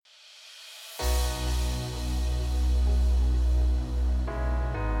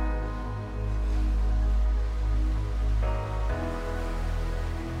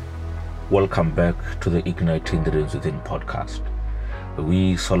Welcome back to the Igniting Dreams Within podcast, where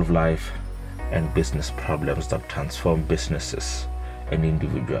we solve life and business problems that transform businesses and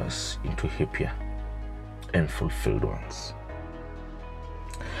individuals into happier and fulfilled ones.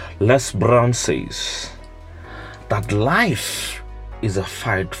 Les Brown says that life is a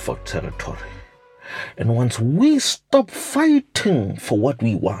fight for territory. And once we stop fighting for what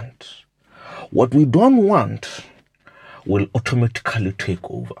we don't want will automatically take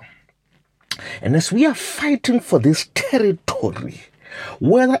over. And as we are fighting for this territory,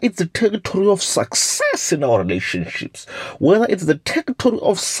 whether it's the territory of success in our relationships, whether it's the territory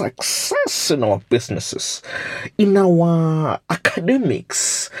of success in our businesses, in our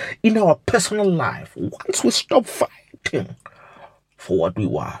academics, in our personal life, once we stop fighting for what we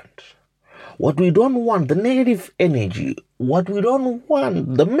don't want, the negative energy, what we don't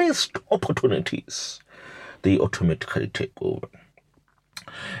want, the missed opportunities, they automatically take over.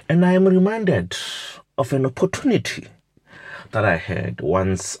 And I am reminded of an opportunity that I had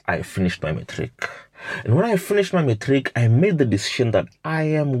once I finished my matric. And when I finished my matric, I made the decision that I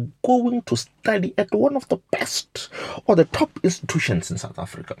am going to study at one of the best or the top institutions in South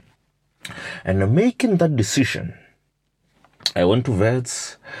Africa. And making that decision, I went to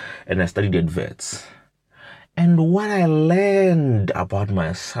Wits and I studied at Wits. And what I learned about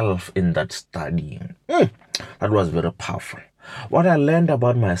myself in that studying, that was very powerful. What I learned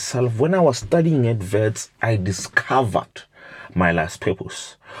about myself when I was studying at Wits, I discovered my life's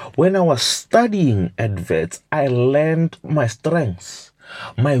purpose. When I was studying at Wits, I learned my strengths,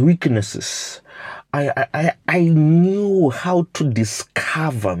 my weaknesses. I knew how to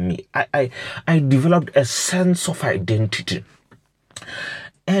discover me. I developed a sense of identity.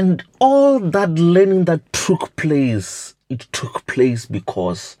 And all that learning that took place, it took place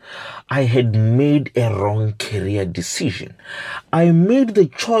because I had made a wrong career decision. I made the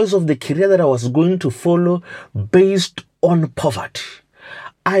choice of the career that I was going to follow based on poverty.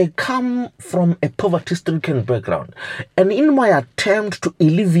 I come from a poverty-stricken background. And in my attempt to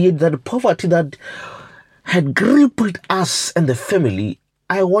alleviate that poverty that had crippled us and the family,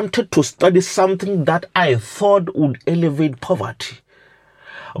 I wanted to study something that I thought would elevate poverty.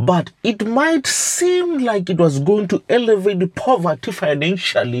 But it might seem like it was going to elevate the poverty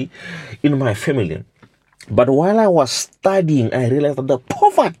financially in my family. But while I was studying, I realized that the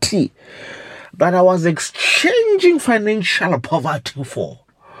poverty that I was exchanging financial poverty for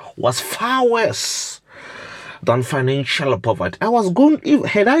was far worse than financial poverty.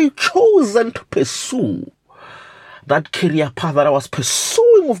 Had I chosen to pursue that career path that I was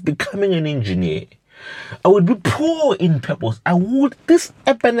pursuing of becoming an engineer, I would be poor in purpose. This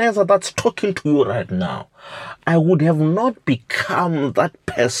Ebenezer that's talking to you right now, I would have not become that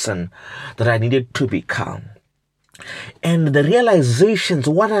person that I needed to become. And the realizations,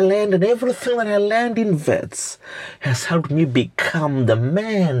 what I learned and everything that I learned in Wits has helped me become the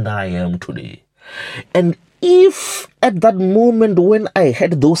man that I am today. And if at that moment when I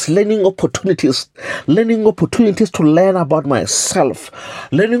had those learning opportunities to learn about myself,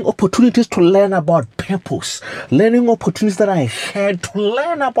 learning opportunities to learn about purpose, learning opportunities that I had to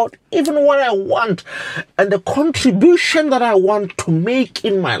learn about even what I want and the contribution that I want to make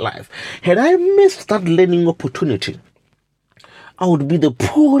in my life, had I missed that learning opportunity, I would be the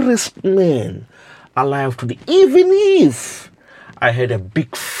poorest man alive today, even if I had a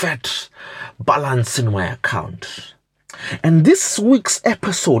big fat balance in my account. And this week's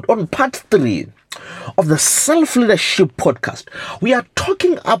episode, on part 3 of the Self-Leadership podcast, we are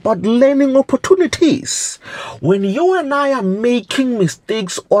talking about learning opportunities. When you and I are making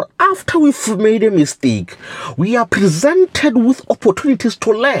mistakes, or after we've made a mistake, we are presented with opportunities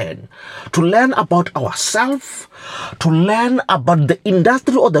to learn about ourselves, to learn about the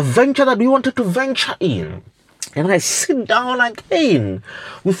industry or the venture that we wanted to venture in. And I sit down again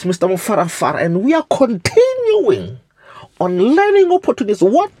with Mr. Mufarafar and we are continuing on learning opportunities.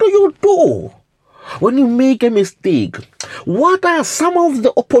 What do you do when you make a mistake? What are some of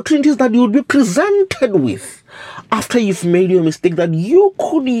the opportunities that you'll be presented with after you've made your mistake that you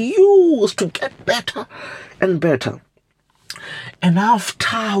could use to get better and better? And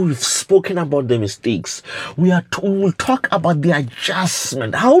after we've spoken about the mistakes, we will talk about the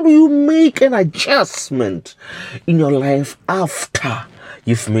adjustment. How do you make an adjustment in your life after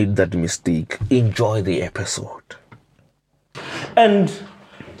you've made that mistake? Enjoy the episode. And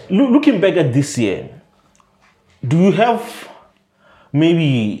looking back at this year, do you have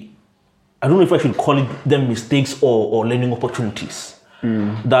maybe, I don't know if I should call it them mistakes or learning opportunities,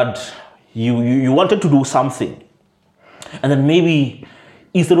 that you wanted to do something, and then maybe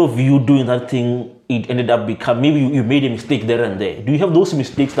instead of you doing that thing, it ended up maybe you made a mistake there and there. Do you have those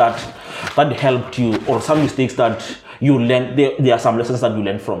mistakes that helped you, or some mistakes that you learned? There are some lessons that you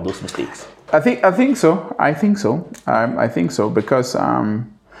learned from those mistakes. I think so. I think so because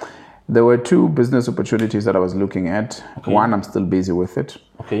there were 2 business opportunities that I was looking at. Okay. One, I'm still busy with it.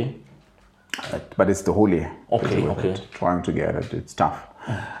 Okay. But it's the whole year. Okay. Trying to get it, it's tough.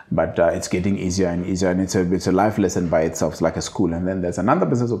 But it's getting easier and easier, and it's a life lesson by itself. It's like a school. And then there's another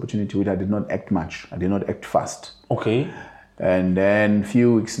business opportunity which I did not act much. I did not act fast. Okay. And then a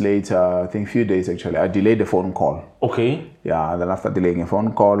few weeks later, I think a few days actually, I delayed a phone call. Okay. Yeah, and then after delaying a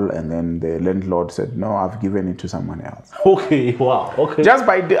phone call, and then the landlord said, no, I've given it to someone else. Okay, wow, okay. Just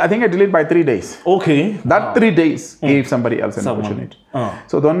I think I delayed by 3 days. Okay. That 3 days gave somebody else an opportunity.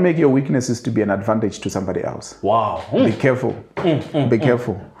 So don't make your weaknesses to be an advantage to somebody else. Wow. Be careful. Be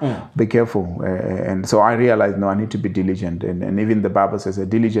careful. Be careful. And so I realized, no, I need to be diligent. And even the Bible says a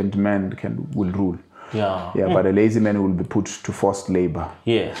diligent man will rule. Yeah. But a lazy man will be put to forced labor.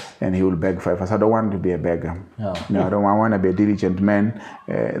 Yes. And he will beg for it. I don't want to be a beggar. Yeah. No, I want to be a diligent man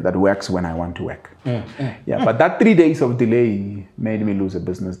that works when I want to work. Yeah. But that 3 days of delay made me lose a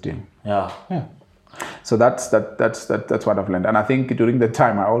business deal. Yeah. So that's what I've learned. And I think during the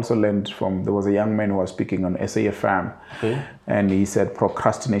time I also learned there was a young man who was speaking on SAFM. Okay. And he said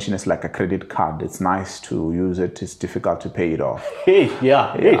procrastination is like a credit card. It's nice to use it. It's difficult to pay it off.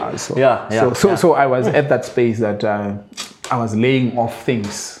 So I was at that space that I was laying off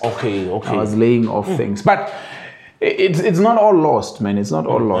things. Okay. I was laying off things. But it's not all lost, man. It's not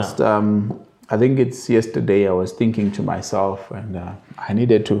all lost. I think it's yesterday I was thinking to myself, and I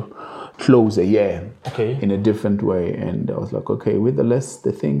needed to close a year in a different way, and I was like, okay, with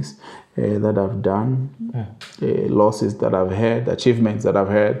the things that I've done, losses that I've had, achievements that I've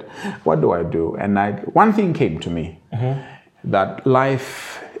had, what do I do? And one thing came to me, that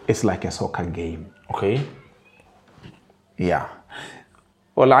life is like a soccer game. Okay. Yeah.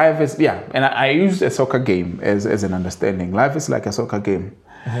 Well, life is, and I used a soccer game as an understanding. Life is like a soccer game.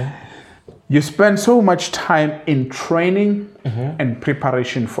 You spend so much time in training and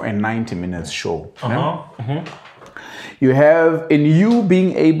preparation for a 90 minutes show. You have, in you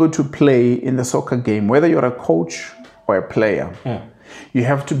being able to play in the soccer game, whether you're a coach or a player, you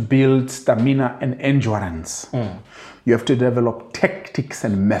have to build stamina and endurance. You have to develop tactics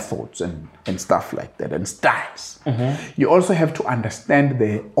and methods and stuff like that, and styles. You also have to understand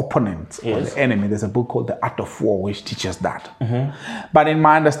the opponent or the enemy. There's a book called The Art of War which teaches that. But in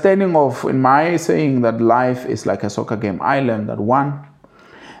my understanding in my saying that life is like a soccer game, I learned that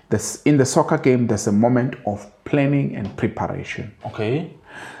in the soccer game, there's a moment of planning and preparation. Okay.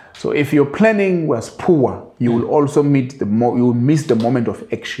 So if your planning was poor, you will also miss the moment of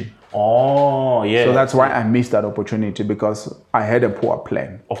action. Oh, yeah. So that's why I missed that opportunity, because I had a poor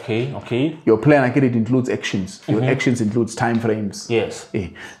plan. Okay. Your plan, it includes actions. Your actions includes time frames. Yes.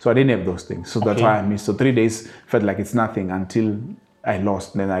 So I didn't have those things. So that's why I missed. So 3 days felt like it's nothing until I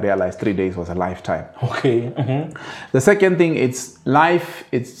lost. Then I realized 3 days was a lifetime. Okay. The second thing, it's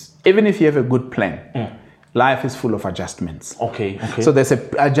even if you have a good plan, life is full of adjustments. Okay. So there's an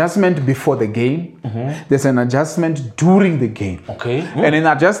adjustment before the game. There's an adjustment during the game. Okay. And in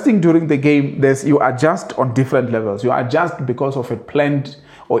adjusting during the game, you adjust on different levels. You adjust because of a planned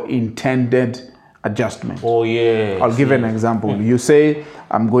or intended adjustment. Oh, yeah. I'll give an example. You say,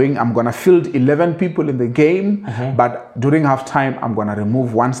 I'm gonna field 11 people in the game, but during halftime, I'm gonna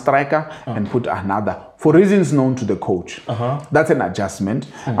remove one striker and put another for reasons known to the coach. That's an adjustment.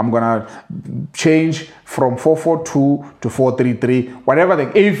 I'm gonna change from 4-4-2 to 4-3-3, whatever.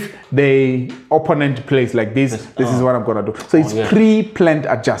 If the opponent plays like this is what I'm gonna do. So it's pre-planned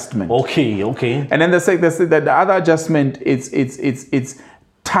adjustment. Okay. And then the other adjustment, it's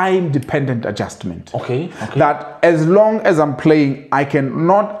time-dependent adjustment. Okay. That as long as I'm playing, I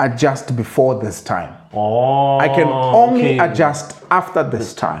cannot adjust before this time. Oh. I can only adjust after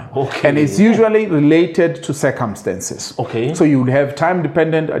this time. Okay. And it's usually related to circumstances. Okay. So you would have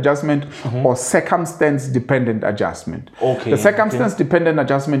time-dependent adjustment or circumstance-dependent adjustment. Okay. The circumstance-dependent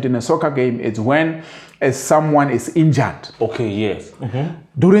adjustment in a soccer game is when someone is injured. Okay, yes.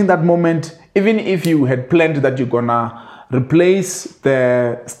 During that moment, even if you had planned that you're gonna replace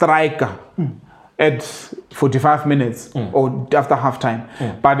the striker at 45 minutes or after halftime.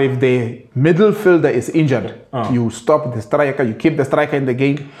 But if the middle fielder is injured, you stop the striker, you keep the striker in the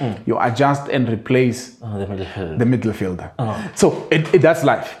game, you adjust and replace the middle fielder. So that's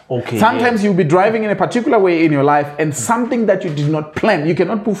life. Okay, sometimes you'll be driving in a particular way in your life, and something that you did not plan, you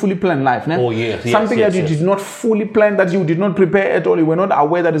cannot fully plan life. No? Oh, yes, something that you did not fully plan, that you did not prepare at all, you were not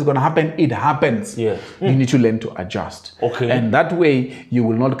aware that it's going to happen, it happens. Yes. You need to learn to adjust. Okay. And that way you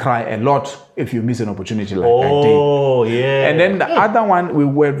will not cry a lot if you miss an opportunity like I did. Oh, yeah. And then the other one, we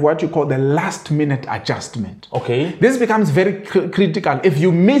were what you call the last minute adjustment. Okay. This becomes very critical. If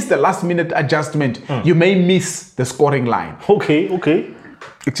you miss the last minute adjustment, you may miss the scoring line. Okay.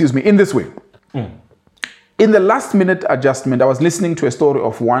 Excuse me, in this way. In the last minute adjustment, I was listening to a story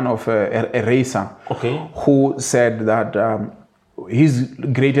of a racer who said that his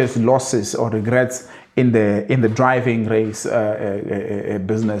greatest losses or regrets in the driving race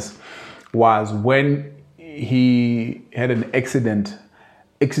business was when he had an accidents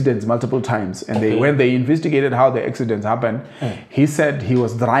multiple times, and when they investigated how the accidents happened, he said he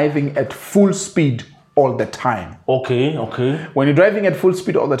was driving at full speed all the time. Okay. When you're driving at full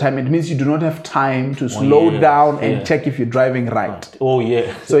speed all the time, it means you do not have time to slow down and check if you're driving right. Oh,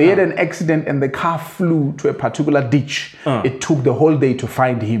 yeah. So he had an accident and the car flew to a particular ditch. It took the whole day to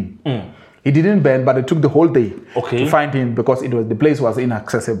find him. He didn't bend, but it took the whole day to find him because the place was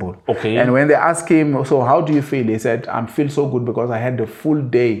inaccessible. And when they asked him, so how do you feel? He said, I feel so good because I had the full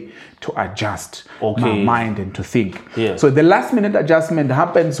day to adjust my mind and to think. So the last minute adjustment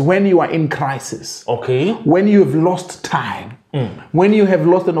happens when you are in crisis. When you have lost time. When you have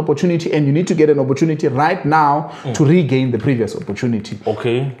lost an opportunity and you need to get an opportunity right now to regain the previous opportunity.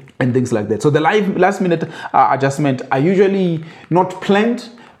 And things like that. So the last minute adjustment are usually not planned,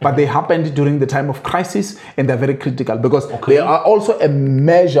 but they happened during the time of crisis, and they're very critical because they are also a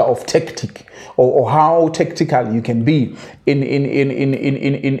measure of tactic or how tactical you can be in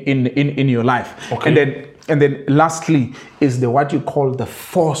your life. And then lastly is what you call the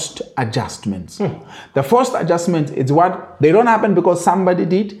forced adjustments. The forced adjustments is what they don't happen because somebody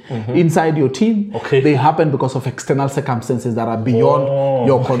did inside your team. They happen because of external circumstances that are beyond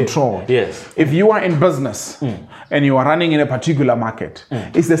your control. If you are in business and you are running in a particular market,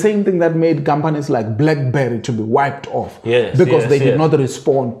 it's the same thing that made companies like BlackBerry to be wiped off because they did not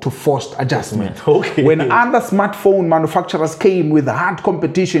respond to forced adjustment. When other smartphone manufacturers came with hard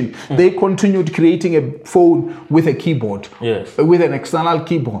competition, they continued creating a phone with a keyboard, with an external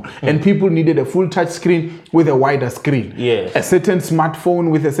keyboard, and people needed a full touch screen with a wider screen, a certain smartphone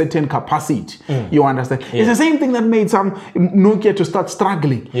with a certain capacity. You understand? It's the same thing that made some Nokia to start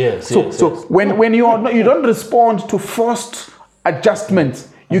struggling. So when you don't respond to forced adjustments,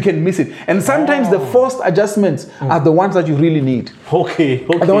 you can miss it. And sometimes the forced adjustments are the ones that you really need. Are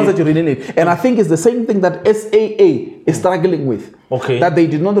the ones that you really need. And I think it's the same thing that SAA is struggling with. That they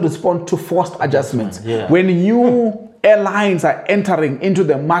did not respond to forced adjustments. When new airlines are entering into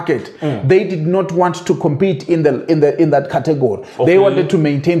the market, they did not want to compete in that category. They wanted to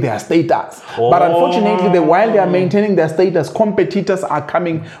maintain their status. But unfortunately, while they are maintaining their status, competitors are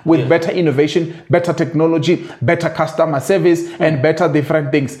coming with better innovation, better technology, better customer service, and better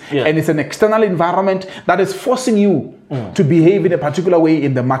different things. And it's an external environment that is forcing you to behave in a particular way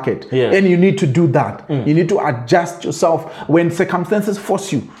in the market. And you need to do that. You need to adjust yourself when circumstances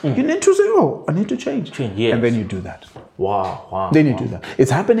force you. You need to say, oh, I need to change. And then you do that. Then you do that.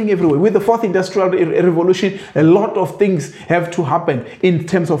 It's happening everywhere. With the fourth industrial revolution, a lot of things have to happen in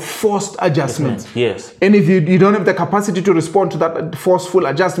terms of forced adjustments. And if you don't have the capacity to respond to that forceful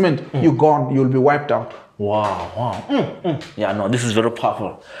adjustment, you're gone. You'll be wiped out. Yeah, no, this is very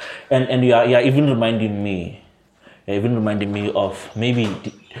powerful. And you are even reminding me of maybe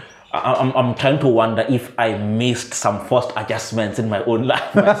I'm trying to wonder if I missed some forced adjustments in my own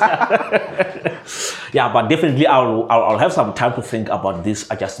life. But definitely I'll have some time to think about these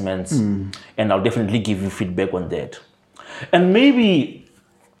adjustments, and I'll definitely give you feedback on that. And maybe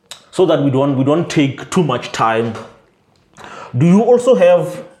so that we don't take too much time, do you also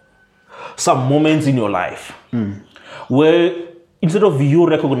have some moments in your life where instead of you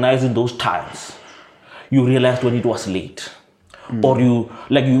recognizing those times, you realized when it was late? Or you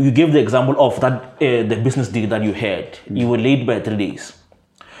gave the example of that the business deal that you had. You were late by 3 days.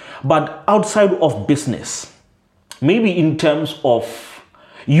 But outside of business, maybe in terms of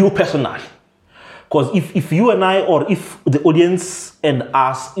you personally, because if you and I, or if the audience and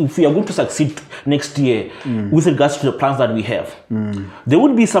us, if we are going to succeed next year with regards to the plans that we have, there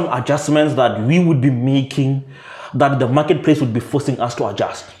would be some adjustments that we would be making that the marketplace would be forcing us to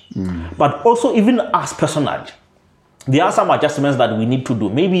adjust. But also even us personally, there are some adjustments that we need to do.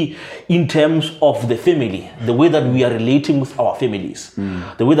 Maybe in terms of the family, the way that we are relating with our families,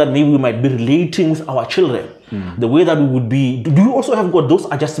 the way that maybe we might be relating with our children, the way that we would be. Do you also have got those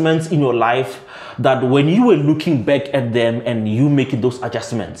adjustments in your life that when you were looking back at them and you making those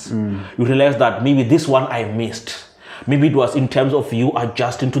adjustments, you realize that maybe this one I missed? Maybe it was in terms of you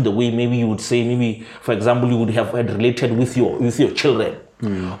adjusting to the way maybe you would say, maybe, for example, you would have had related with your children.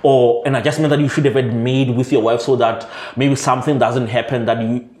 Or an adjustment that you should have had made with your wife so that maybe something doesn't happen that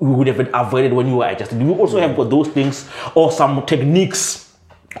you would have avoided when you were adjusting. Do you also have got those things or some techniques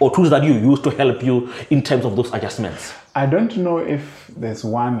or tools that you use to help you in terms of those adjustments? I don't know if there's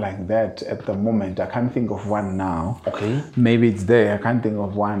one like that at the moment. I can't think of one now. Okay. Maybe it's there. I can't think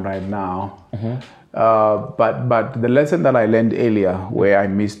of one right now. But the lesson that I learned earlier, where I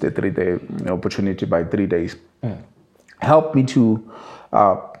missed the 3-day opportunity by 3 days, helped me to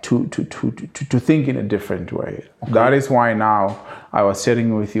think in a different way. Okay. That is why now I was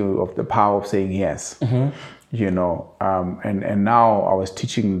sharing with you of the power of saying yes. And now I was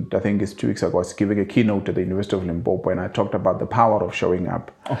teaching, I think it's 2 weeks ago, I was giving a keynote at the University of Limpopo, and I talked about the power of showing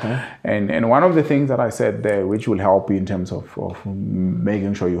up. Okay. And one of the things that I said there, which will help you in terms of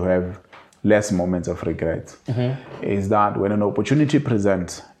making sure you have less moments of regret, is that when an opportunity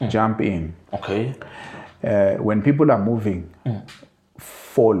presents, jump in. Okay. When people are moving,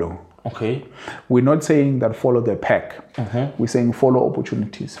 follow. Okay. We're not saying that follow the pack. We're saying follow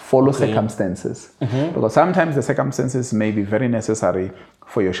opportunities, follow circumstances. Because sometimes the circumstances may be very necessary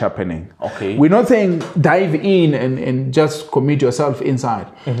for your sharpening. Okay. We're not saying dive in and just commit yourself inside.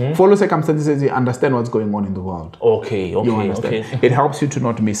 Follow circumstances as you understand what's going on in the world. Okay. You understand? It helps you to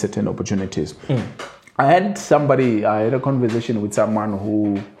not miss certain opportunities. I had a conversation with someone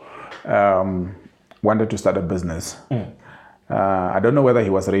who wanted to start a business. I don't know whether he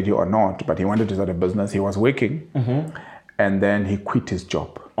was ready or not, but he wanted to start a business. He was working, and then he quit his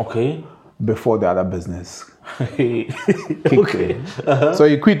job. Okay. Before the other business kicked in. So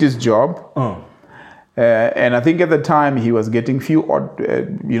he quit his job, and I think at the time he was getting few odd,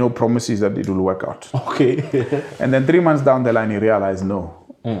 promises that it will work out. Okay. And then 3 months down the line, he realized, no,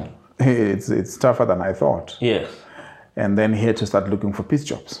 it's tougher than I thought. Yes. And then he had to start looking for piece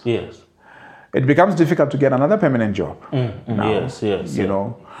jobs. Yes. It becomes difficult to get another permanent job now, yes,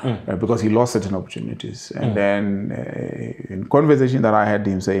 because he lost certain opportunities. And then in conversation that I had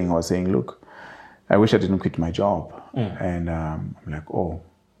him saying, I was saying, look, I wish I didn't quit my job. And I'm like, oh,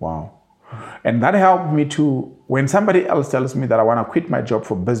 wow. And that helped me to, when somebody else tells me that I want to quit my job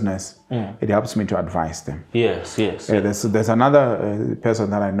for business, it helps me to advise them. Yes. There's another person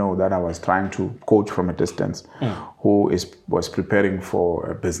that I know that I was trying to coach from a distance who was preparing for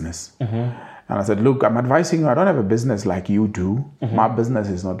a business. And I said, look, I'm advising you, I don't have a business like you do. My business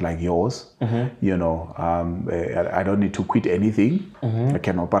is not like yours. I don't need to quit anything. I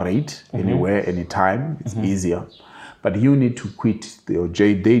can operate anywhere, anytime. It's easier. But you need to quit your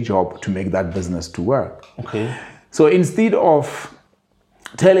day job to make that business to work. Okay. So instead of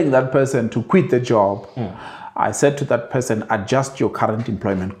telling that person to quit the job, I said to that person, adjust your current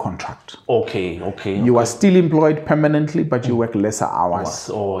employment contract. Okay. You are still employed permanently, but you work lesser hours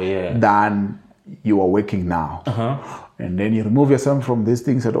than you are working now. And then you remove yourself from these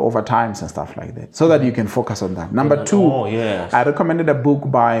things at overtimes and stuff like that, so that you can focus on that. Number two, I recommended a book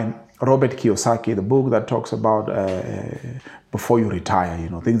by Robert Kiyosaki, the book that talks about before you retire,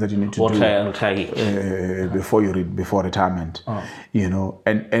 things that you need to do before retirement,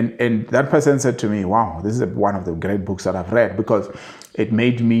 and that person said to me, wow, this is one of the great books that I've read, because it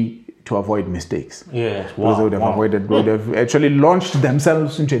made me to avoid mistakes. Yes, wow. Because they would have actually launched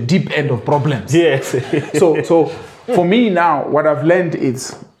themselves into a deep end of problems. Yes. so for me now, what I've learned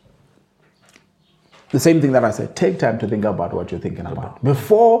is the same thing that I said. Take time to think about what you're thinking about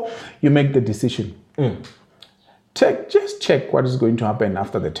before you make the decision. Just check what is going to happen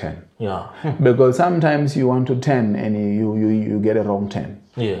after the 10. Yeah. Because sometimes you want to 10 and you get a wrong 10.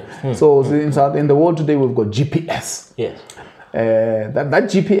 Yeah. So in the world today, we've got GPS. Yes. That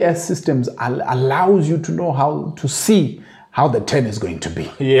GPS systems allows you to know how to see how the 10 is going to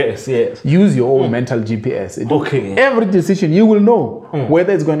be. Yes. Use your own mental GPS. Every decision you will know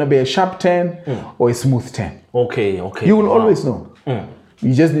whether it's going to be a sharp 10 or a smooth 10. Okay. You will always know.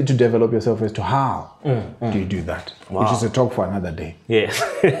 You just need to develop yourself as to how do you do that, which is a talk for another day. Yes.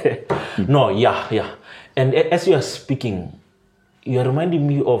 Yeah. And as you are speaking, you are reminding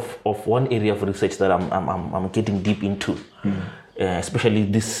me of one area of research that I'm getting deep into, especially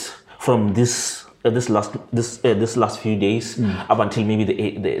this last few days up until maybe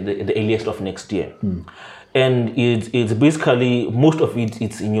the earliest of next year, and it's basically most of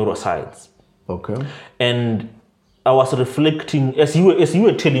it's in neuroscience. Okay. And I was reflecting as you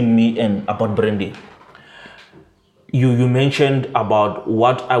were telling me about Brandy. You mentioned about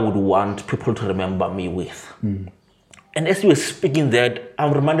what I would want people to remember me with. And as you were speaking that,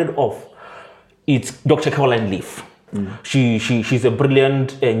 I'm reminded of it's Dr. Caroline Leaf. She's a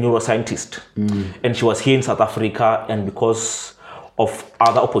brilliant neuroscientist, and she was here in South Africa, and because of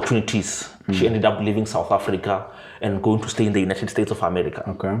other opportunities, she ended up leaving South Africa and going to stay in the United States of America.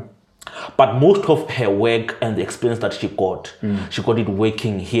 Okay. But most of her work and the experience that she got it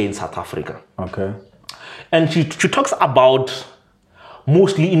working here in South Africa. Okay. And she talks about,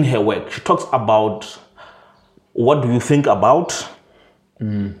 mostly in her work, she talks about what do you think about,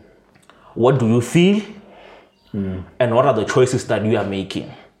 what do you feel, and what are the choices that you are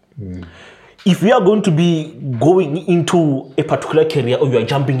making. If you are going to be going into a particular career or you are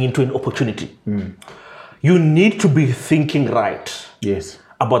jumping into an opportunity, you need to be thinking right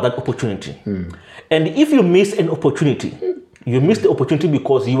about that opportunity. And if you miss an opportunity, you miss the opportunity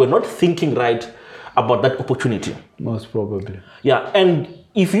because you were not thinking right about that opportunity. Most probably. Yeah, and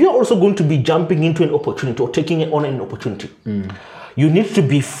if you're also going to be jumping into an opportunity or taking on an opportunity, you need to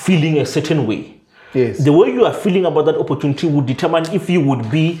be feeling a certain way. Yes. The way you are feeling about that opportunity would determine if you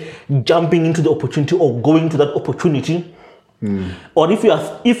would be jumping into the opportunity or going to that opportunity, or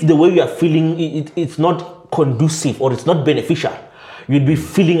if the way you are feeling it's not conducive or it's not beneficial, you'd be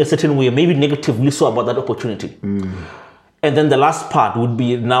feeling a certain way, maybe negatively so about that opportunity. And then the last part would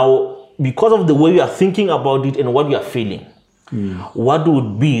be now, because of the way you are thinking about it and what you are feeling, what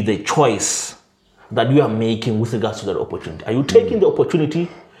would be the choice that you are making with regards to that opportunity? Are you taking the opportunity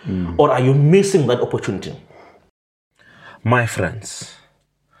or are you missing that opportunity? My friends,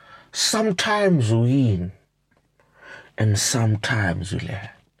 sometimes we win and sometimes we learn.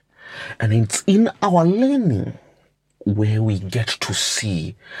 And it's in our learning where we get to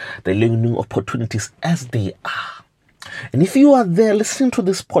see the learning opportunities as they are. And if you are there listening to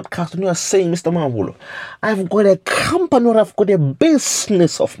this podcast and you are saying, Mr. Mavulo, I've got a company or I've got a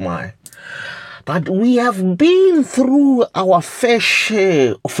business of mine, that we have been through our fair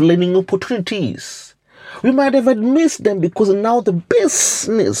share of learning opportunities. We might have missed them because now the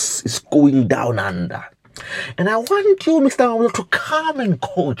business is going down under. And I want you, Mr. Mavulo, to come and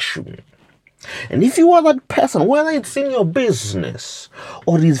coach you. And if you are that person, whether it's in your business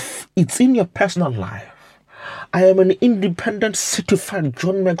or it's in your personal life, I am an independent certified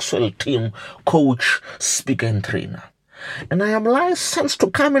John Maxwell team coach, speaker, and trainer. And I am licensed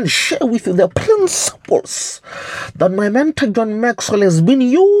to come and share with you the principles that my mentor John Maxwell has been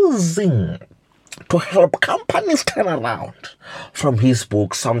using to help companies turn around. From his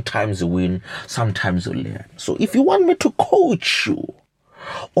book, Sometimes You Win, Sometimes You Learn. So if you want me to coach you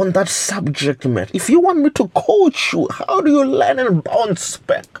on that subject matter, if you want me to coach you, how do you learn and bounce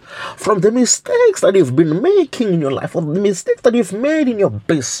back from the mistakes that you've been making in your life or the mistakes that you've made in your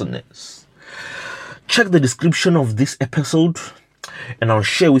business, check the description of this episode and I'll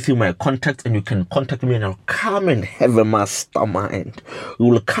share with you my contact, and you can contact me and I'll come and have a mastermind. We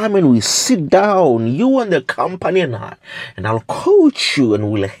will come and we sit down, you and the company and I'll coach you,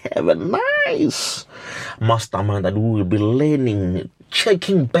 and we'll have a nice mastermind that we will be learning,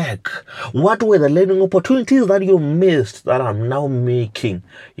 checking back. What were the learning opportunities that you missed that are now making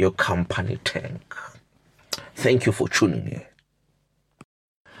your company tank? Thank you for tuning in.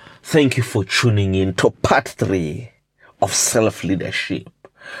 Thank you for tuning in to part 3 of self-leadership,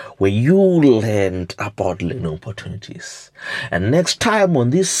 where you learned about learning opportunities. And next time on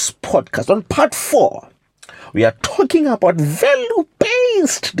this podcast, on part 4, we are talking about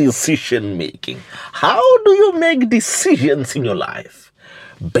value-based decision making. How do you make decisions in your life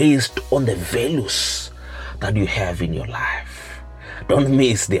based on the values that you have in your life? Don't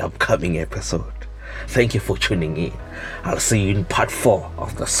miss the upcoming episode. Thank you for tuning in. I'll see you in part 4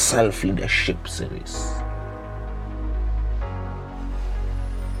 of the self-leadership series.